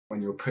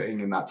when you're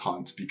putting in that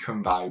time to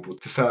become valuable,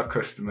 to serve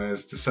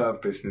customers, to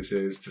serve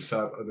businesses, to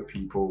serve other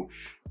people,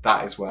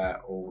 that is where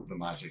all the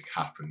magic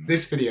happens.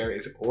 This video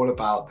is all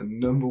about the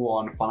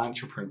 #1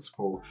 financial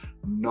principle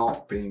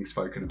not being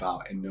spoken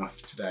about enough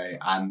today,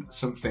 and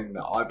something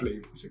that I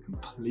believe is a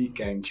complete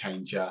game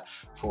changer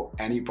for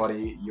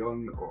anybody,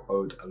 young or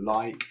old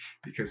alike,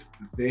 because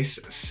this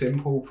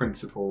simple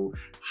principle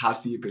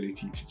has the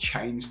ability to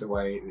change the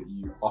way that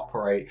you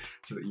operate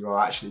so that you are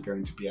actually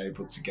going to be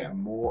able to get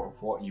more of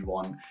what you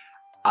want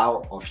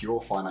out of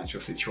your financial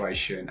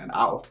situation and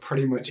out of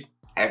pretty much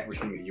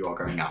everything that you are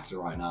going after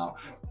right now.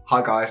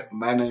 Hi guys,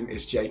 my name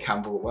is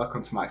Campbell.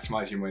 Welcome to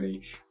Maximise Your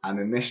Money, and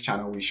in this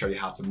channel we show you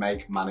how to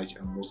make, manage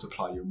and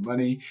multiply your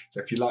money.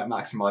 So if you like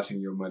maximising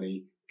your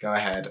money, go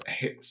ahead,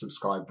 hit the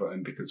subscribe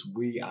button, because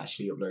we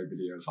actually upload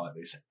videos like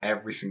this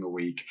every single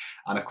week.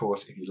 And of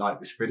course, if you like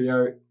this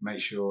video, make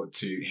sure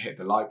to hit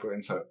the like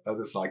button so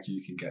others like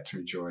you can get to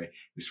enjoy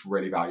this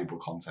really valuable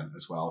content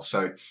as well.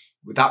 So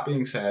with that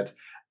being said,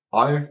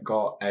 I've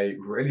got a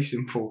really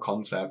simple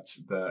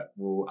concept that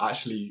will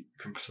actually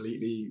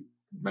completely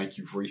make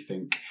you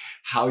rethink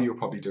how you're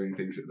probably doing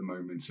things at the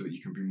moment so that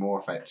you can be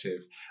more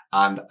effective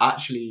and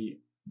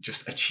actually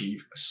just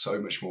achieve so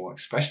much more,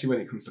 especially when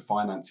it comes to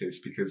finances,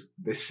 because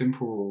this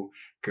simple rule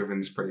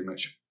governs pretty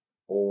much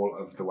all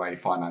of the way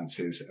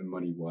finances and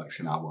money works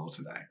in our world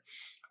today.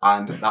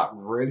 And that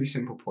really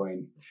simple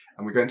point,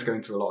 and we're going to go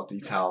into a lot of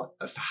detail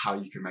as to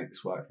how you can make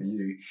this work for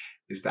you,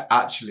 is that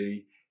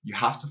actually you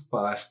have to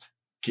first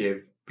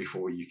give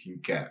before you can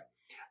get.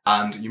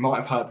 And you might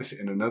have heard this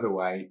in another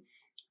way,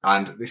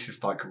 and this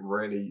is like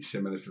really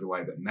similar to the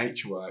way that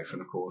nature works.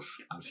 And of course,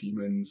 as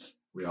humans,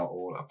 we are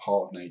all a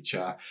part of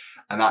nature,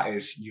 and that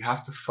is you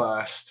have to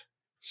first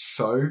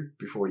sow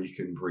before you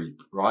can reap,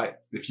 right?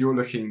 If you're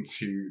looking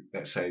to,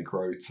 let's say,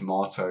 grow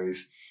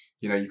tomatoes,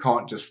 you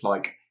can't just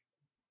like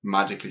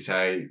magically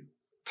say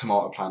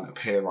tomato plant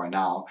appear right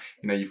now.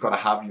 You've got to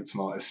have your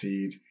tomato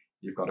seed,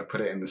 you've got to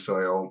put it in the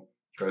soil,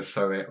 you've got to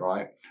sow it,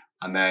 right?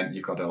 And then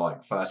you've got to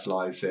like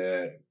fertilize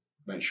it,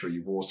 make sure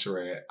you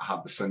water it,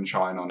 have the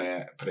sunshine on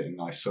it, put it in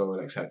nice soil,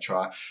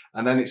 etc.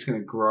 And then it's going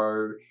to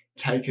grow,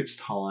 take its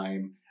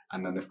time,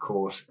 and then of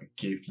course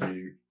give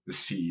you the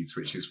seeds,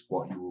 which is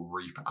what you will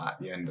reap at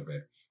the end of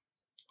it.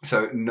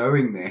 So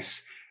knowing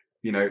this,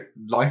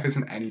 life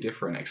isn't any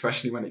different,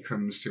 especially when it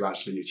comes to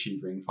actually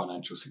achieving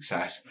financial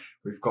success.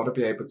 We've got to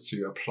be able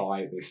to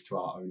apply this to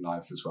our own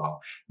lives as well.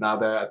 Now,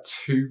 there are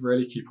two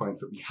really key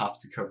points that we have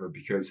to cover,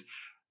 because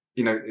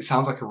it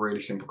sounds like a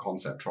really simple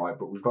concept, right?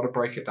 But we've got to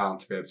break it down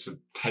to be able to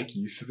take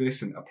use of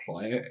this and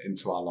apply it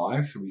into our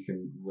lives so we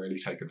can really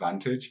take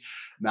advantage.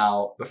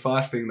 Now, the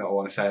first thing that I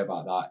want to say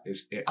about that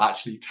is it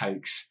actually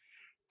takes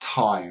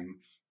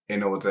time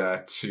in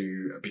order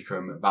to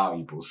become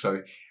valuable.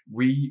 So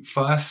we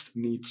first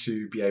need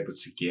to be able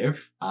to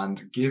give,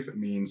 and give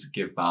means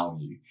give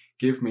value.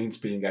 Give means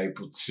being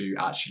able to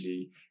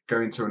actually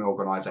go into an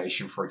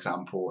organization, for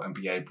example, and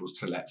be able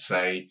to, let's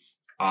say,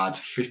 add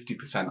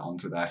 50%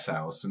 onto their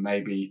sales. So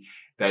maybe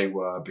they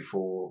were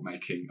before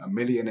making $1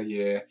 million a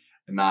year,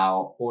 and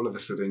now all of a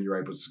sudden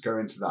you're able to go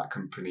into that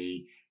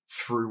company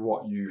through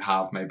what you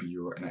have. Maybe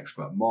you're an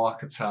expert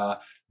marketer,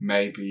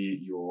 maybe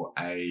you're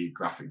a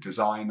graphic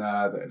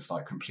designer that has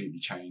like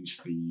completely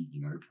changed the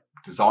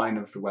design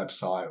of the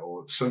website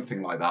or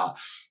something like that.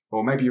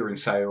 Or maybe you're in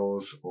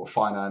sales or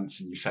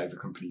finance and you saved the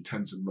company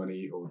tons of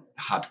money or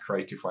had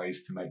creative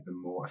ways to make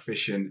them more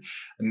efficient,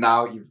 and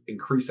now you've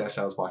increased their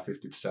sales by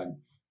 50%.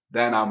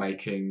 They're now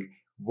making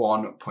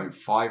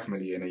 1.5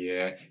 million a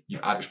year.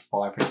 You've added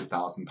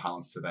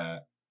 £500,000 to their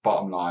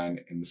bottom line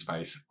in the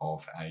space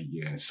of a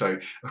year. So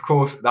of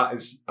course, that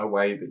is a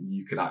way that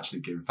you could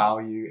actually give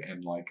value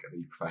in like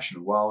the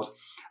professional world.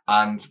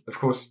 And of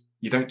course,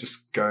 you don't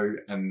just go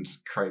and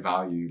create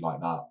value like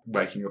that,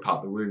 waking up out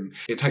of the womb.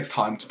 It takes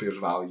time to build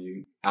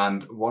value.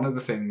 And one of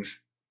the things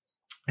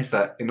is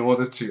that in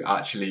order to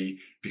actually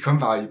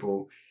become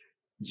valuable,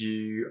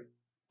 you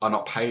are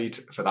not paid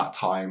for that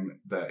time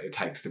that it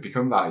takes to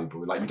become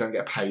valuable. Like, you don't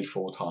get paid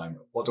for time.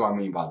 What do I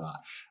mean by that?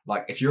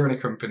 Like, if you're in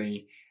a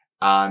company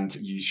and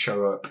you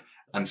show up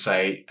and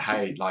say,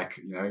 hey, like,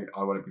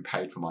 I want to be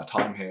paid for my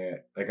time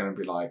here, they're going to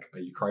be like, are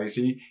you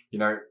crazy?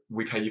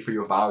 We pay you for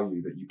your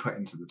value that you put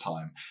into the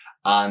time.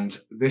 And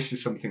this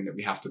is something that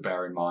we have to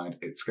bear in mind.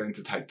 It's going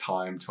to take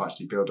time to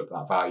actually build up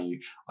that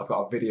value. I've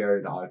got a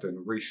video that I've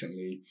done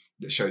recently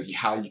that shows you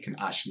how you can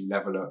actually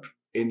level up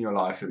in your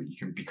life so that you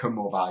can become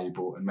more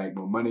valuable and make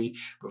more money.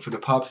 But for the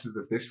purposes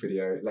of this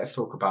video, let's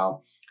talk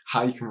about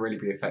how you can really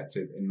be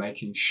effective in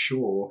making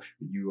sure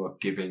that you are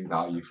giving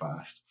value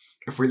first.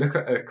 If we look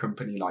at a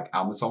company like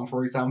Amazon,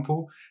 for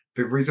example,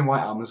 the reason why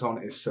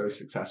Amazon is so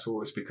successful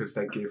is because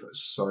they give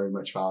so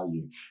much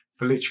value.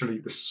 For literally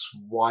the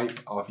swipe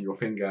of your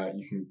finger,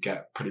 you can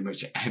get pretty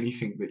much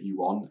anything that you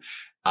want,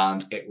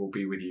 and it will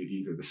be with you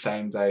either the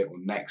same day or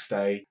next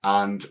day.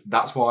 And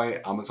that's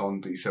why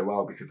Amazon do so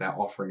well, because they're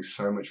offering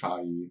so much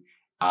value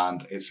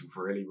and it's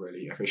really,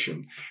 really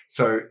efficient.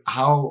 So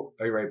how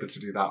are you able to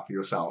do that for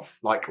yourself?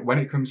 Like, when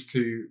it comes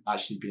to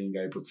actually being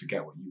able to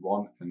get what you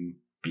want and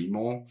be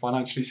more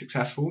financially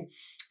successful.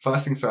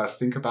 First things first,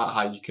 think about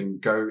how you can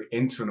go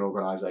into an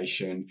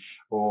organization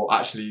or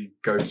actually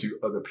go to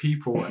other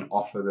people and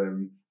offer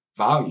them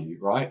value,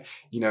 right?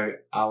 You know,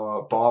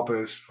 our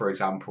barbers, for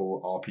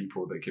example, are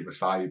people that give us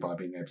value by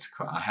being able to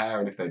cut our hair.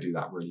 And if they do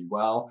that really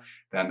well,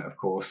 then of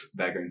course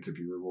they're going to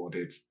be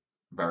rewarded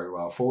very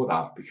well for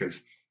that,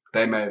 because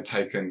they may have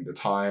taken the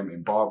time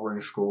in barbering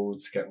school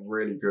to get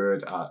really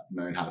good at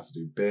knowing how to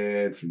do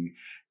beards and,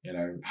 you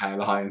know,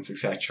 hairlines,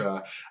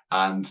 etc.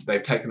 And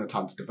they've taken the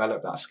time to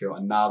develop that skill,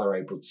 and now they're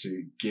able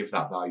to give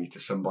that value to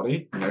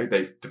somebody. You know,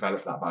 they've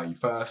developed that value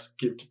first,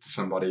 give it to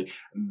somebody,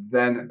 and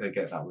then they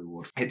get that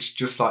reward. It's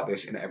just like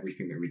this in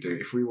everything that we do.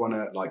 If we want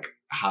to like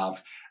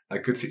have a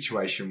good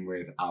situation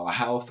with our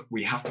health,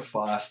 we have to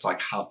first like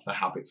have the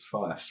habits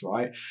first,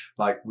 right?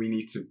 Like we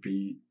need to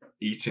be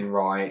eating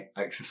right,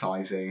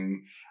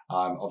 exercising,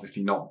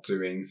 obviously not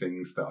doing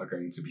things that are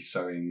going to be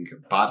sowing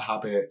bad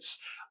habits.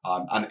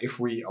 And if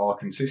we are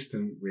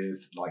consistent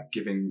with like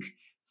giving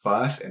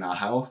first in our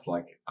health,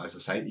 like as I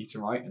say,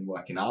 eating right and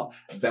working out,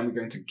 then we're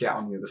going to get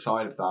on the other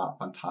side of that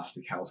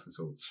fantastic health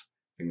results.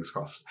 Fingers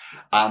crossed.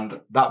 And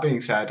that being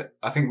said,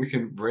 I think we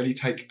can really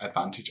take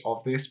advantage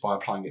of this by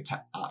applying it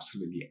to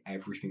absolutely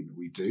everything that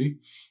we do.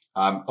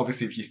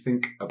 Obviously, if you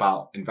think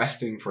about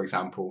investing, for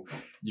example,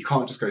 you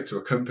can't just go to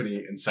a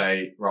company and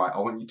say, right, I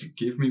want you to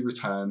give me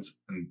returns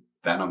and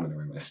then I'm going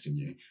to invest in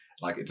you.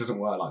 Like, it doesn't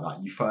work like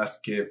that. You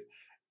first give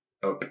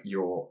up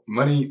your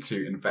money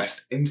to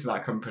invest into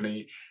that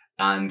company.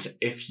 And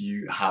if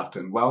you have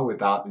done well with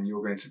that, then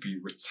you're going to be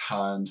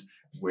returned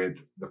with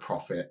the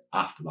profit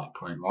after that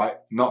point, right?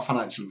 Not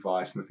financial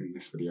advice, nothing in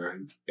this video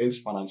is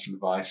financial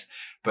advice,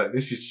 but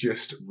this is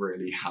just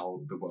really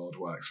how the world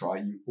works,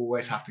 right? You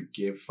always have to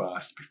give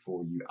first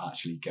before you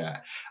actually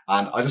get.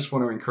 And I just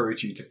want to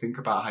encourage you to think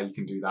about how you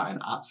can do that in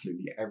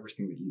absolutely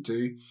everything that you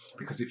do,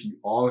 because if you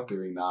are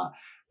doing that,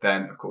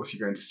 then of course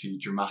you're going to see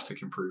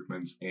dramatic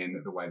improvements in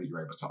the way that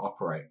you're able to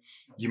operate.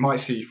 You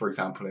might see, for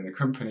example, in a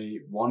company,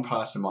 one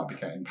person might be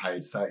getting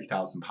paid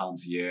 £30,000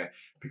 a year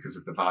because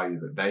of the value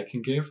that they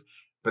can give.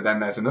 But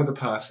then there's another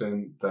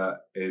person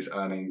that is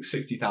earning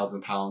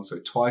 £60,000, so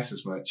twice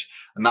as much.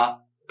 And that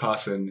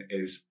person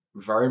is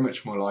very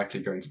much more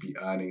likely going to be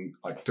earning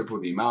like double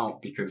the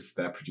amount because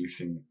they're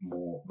producing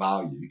more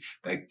value.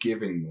 They're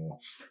giving more.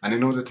 And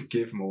in order to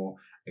give more,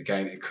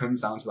 again, it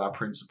comes down to that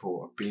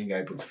principle of being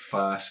able to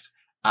first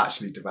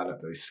actually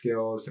develop those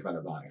skills,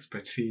 develop that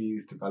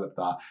expertise, develop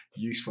that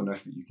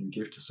usefulness that you can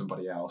give to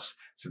somebody else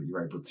so that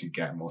you're able to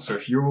get more. So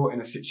if you're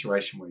in a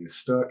situation where you're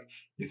stuck,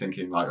 you're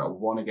thinking like, I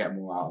want to get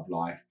more out of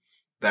life,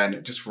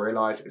 then just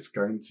realize it's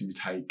going to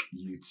take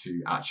you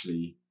to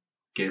actually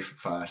give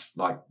first.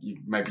 Like you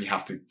maybe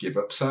have to give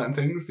up certain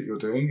things that you're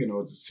doing in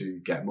order to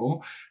get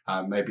more.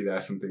 Maybe there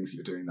are some things that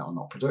you're doing that are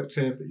not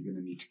productive that you're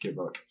going to need to give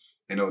up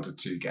in order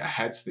to get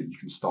ahead so that you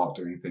can start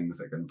doing things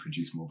that are going to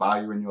produce more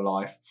value in your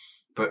life.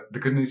 But the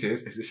good news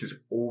is this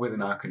is all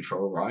within our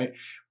control, right?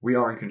 We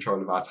are in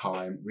control of our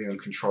time. We are in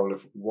control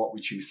of what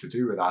we choose to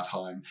do with our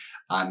time.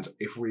 And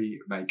if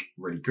we make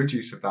really good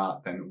use of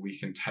that, then we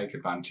can take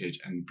advantage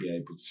and be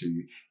able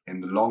to, in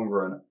the long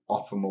run,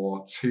 offer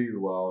more to the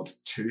world,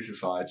 to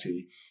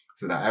society,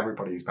 so that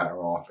everybody is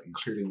better off,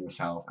 including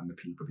yourself and the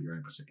people that you're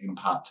able to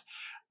impact.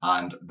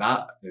 And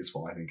that is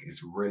what I think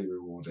is really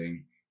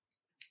rewarding.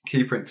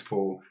 Key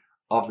principle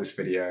of this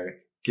video: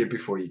 give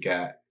before you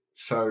get,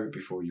 sow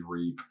before you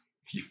reap.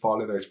 If you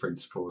follow those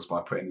principles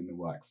by putting in the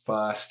work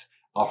first,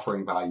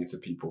 offering value to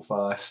people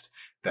first,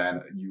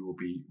 then you will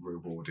be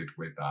rewarded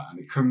with that. And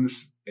it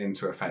comes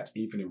into effect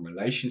even in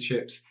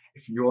relationships.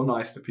 If you're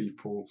nice to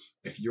people,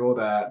 if you're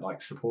there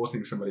like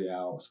supporting somebody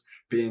else,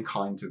 being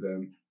kind to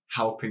them,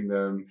 helping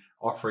them,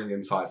 offering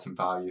insights and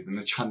value, then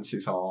the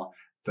chances are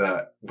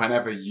that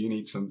whenever you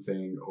need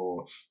something,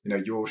 or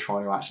you're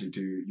trying to actually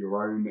do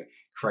your own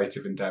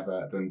creative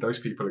endeavor, then those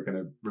people are going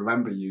to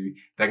remember you.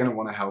 They're going to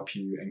want to help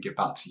you and give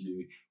back to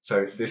you.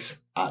 So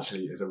this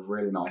actually is a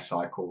really nice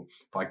cycle.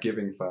 By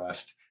giving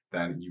first,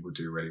 then you will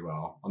do really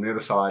well. On the other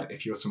side,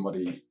 if you're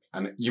somebody,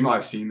 and you might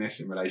have seen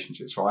this in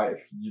relationships, right? If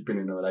you've been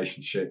in a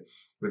relationship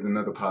with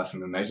another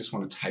person and they just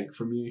want to take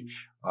from you,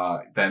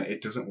 then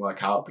it doesn't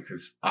work out,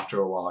 because after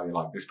a while you're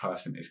like, this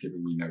person is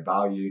giving me no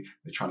value.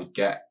 They're trying to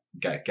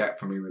get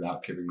from me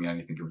without giving me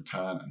anything in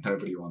return, and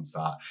nobody wants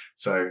that.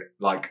 So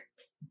like,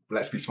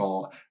 let's be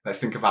smart. Let's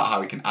think about how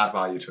we can add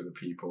value to other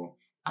people,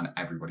 and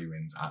everybody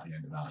wins at the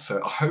end of that.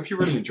 So I hope you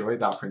really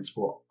enjoyed that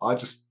principle. I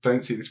just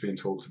don't see this being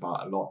talked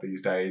about a lot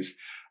these days.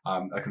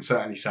 I can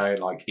certainly say,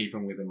 like,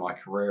 even within my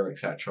career,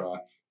 etc.,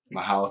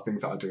 my health,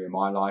 things that I do in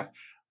my life,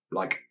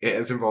 like, it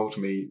has involved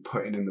me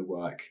putting in the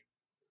work,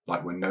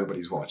 like when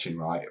nobody's watching,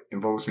 right? It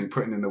involves me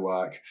putting in the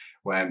work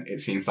when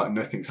it seems like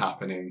nothing's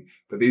happening.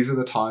 But these are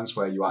the times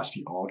where you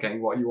actually are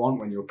getting what you want,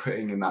 when you're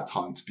putting in that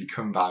time to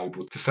become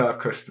valuable, to serve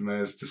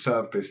customers, to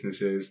serve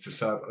businesses, to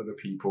serve other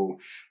people.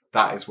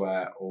 that is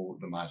where all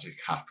the magic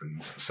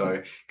happens.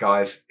 So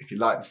guys, if you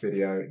like this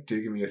video,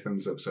 do give me a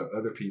thumbs up so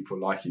other people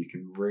like you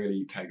can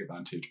really take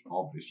advantage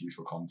of this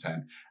useful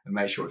content. And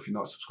make sure, if you're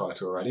not subscribed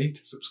to already,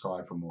 to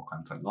subscribe for more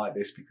content like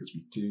this, because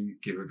we do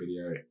give a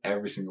video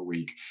every single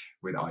week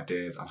with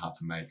ideas on how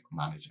to make,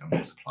 manage and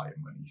multiply your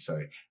money.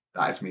 So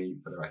that is me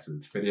for the rest of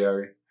this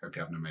video. Hope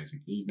you have an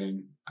amazing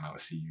evening, and I will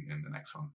see you in the next one.